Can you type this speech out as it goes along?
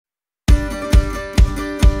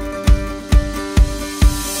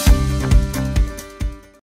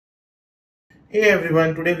Hey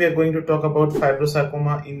everyone, today we are going to talk about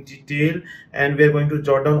fibrosarcoma in detail, and we are going to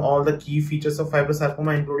jot down all the key features of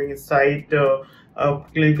fibrosarcoma, including its site,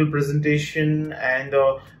 clinical presentation, and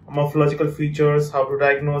morphological features, how to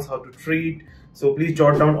diagnose, how to treat. So please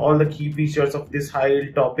jot down all the key features of this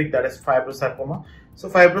high topic, that is fibrosarcoma. So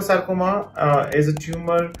fibrosarcoma is a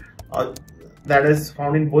tumor that is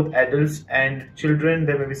found in both adults and children.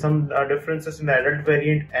 There may be some differences in the adult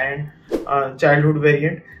variant and childhood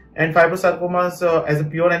variant. And fibrosarcomas as a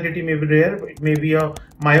pure entity may be rare. It may be a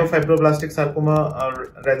myofibroblastic sarcoma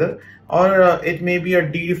rather, or it may be a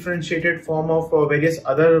dedifferentiated form of various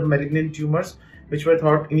other malignant tumors which were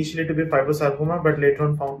thought initially to be fibrosarcoma but later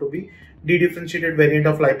on found to be dedifferentiated variant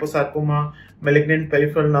of liposarcoma, malignant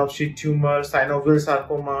peripheral nerve sheath tumor, synovial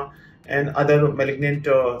sarcoma, and other malignant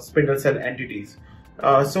spindle cell entities.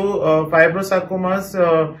 Fibrosarcomas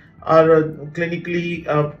are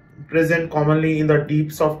clinically present commonly in the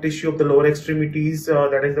deep soft tissue of the lower extremities,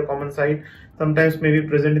 that is the common site. Sometimes may be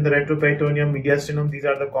present in the retroperitoneum, mediastinum. These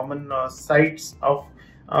are the common sites of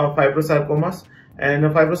fibrosarcomas. And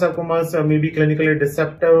fibrosarcomas may be clinically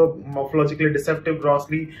deceptive, morphologically deceptive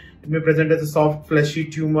grossly. It may present as a soft fleshy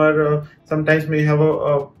tumor, sometimes may have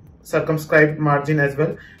a circumscribed margin as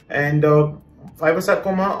well. And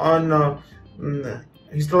fibrosarcoma on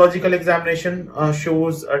histological examination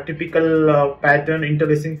shows a typical pattern.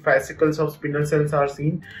 Interlacing fascicles of spindle cells are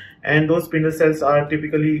seen, and those spindle cells are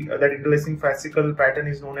typically that interlacing fascicle pattern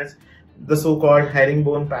is known as the so-called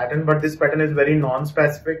herringbone pattern. But this pattern is very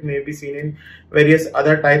non-specific, may be seen in various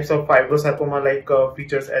other types of fibrosarcoma like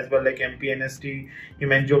features as well, like MPNST,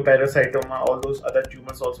 hemangioparasitoma, all those other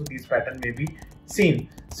tumors also these pattern may be seen.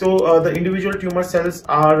 So the individual tumor cells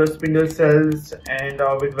are spindle cells and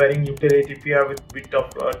with varying nuclear atypia, with bit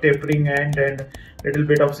of tapering end and little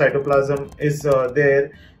bit of cytoplasm is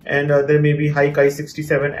there. And there may be high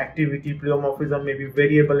Ki67 activity. Pleomorphism may be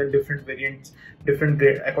variable in different variants, different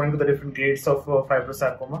grade according to the different grades of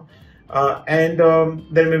fibrosarcoma. And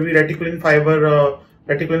there may be reticulin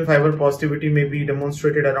fiber positivity may be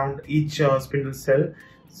demonstrated around each spindle cell.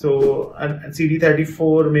 So and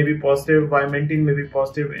CD34 may be positive, vimentin may be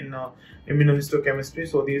positive in immunohistochemistry.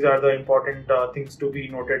 So these are the important things to be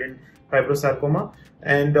noted in fibrosarcoma.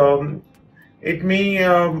 And it may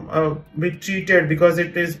be treated because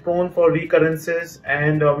it is prone for recurrences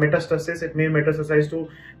and metastasis. It may metastasize to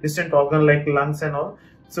distant organ like lungs and all.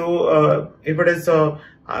 So if it is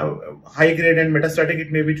high grade and metastatic,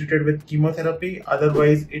 it may be treated with chemotherapy.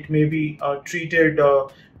 Otherwise, it may be treated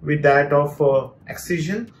with that of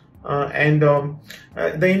excision. The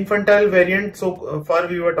infantile variant, so far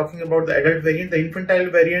we were talking about the adult variant. The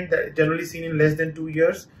infantile variant that generally seen in less than 2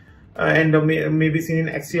 years. And may be seen in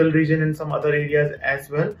axial region and some other areas as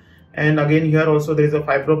well. And again here also there is a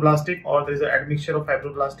fibroblastic, or there is an admixture of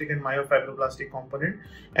fibroblastic and myofibroblastic component.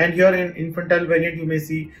 And here in infantile variant you may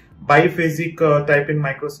see biphasic type in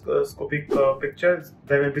microscopic pictures.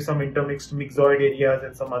 There may be some intermixed myxoid areas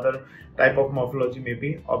and some other type of morphology may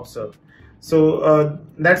be observed. So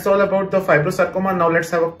that's all about the fibrosarcoma. Now let's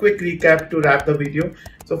have a quick recap to wrap the video.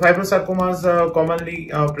 So fibrosarcomas commonly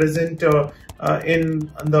present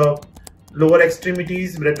in the lower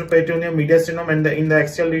extremities, retroperitoneum, mediastinum, and in the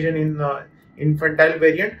axial region in infantile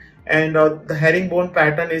variant. And the herringbone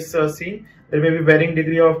pattern is seen. There may be varying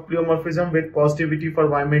degree of pleomorphism with positivity for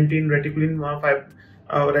vimentin,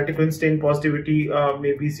 reticulin stain positivity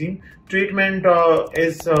may be seen. Treatment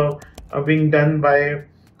is being done by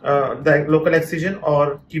the local excision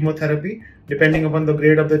or chemotherapy depending upon the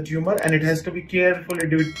grade of the tumor, and it has to be carefully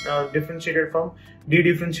differentiated from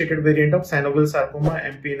dedifferentiated variant of synovial sarcoma,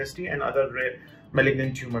 MPNST, and other rare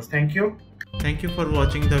malignant tumors. Thank you for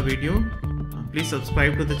watching the video. Please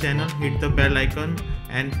subscribe to the channel, hit the bell icon,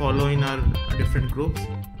 and follow in our different groups,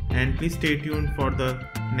 and please stay tuned for the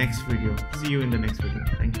next video. See you in the next video.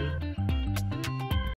 Thank you.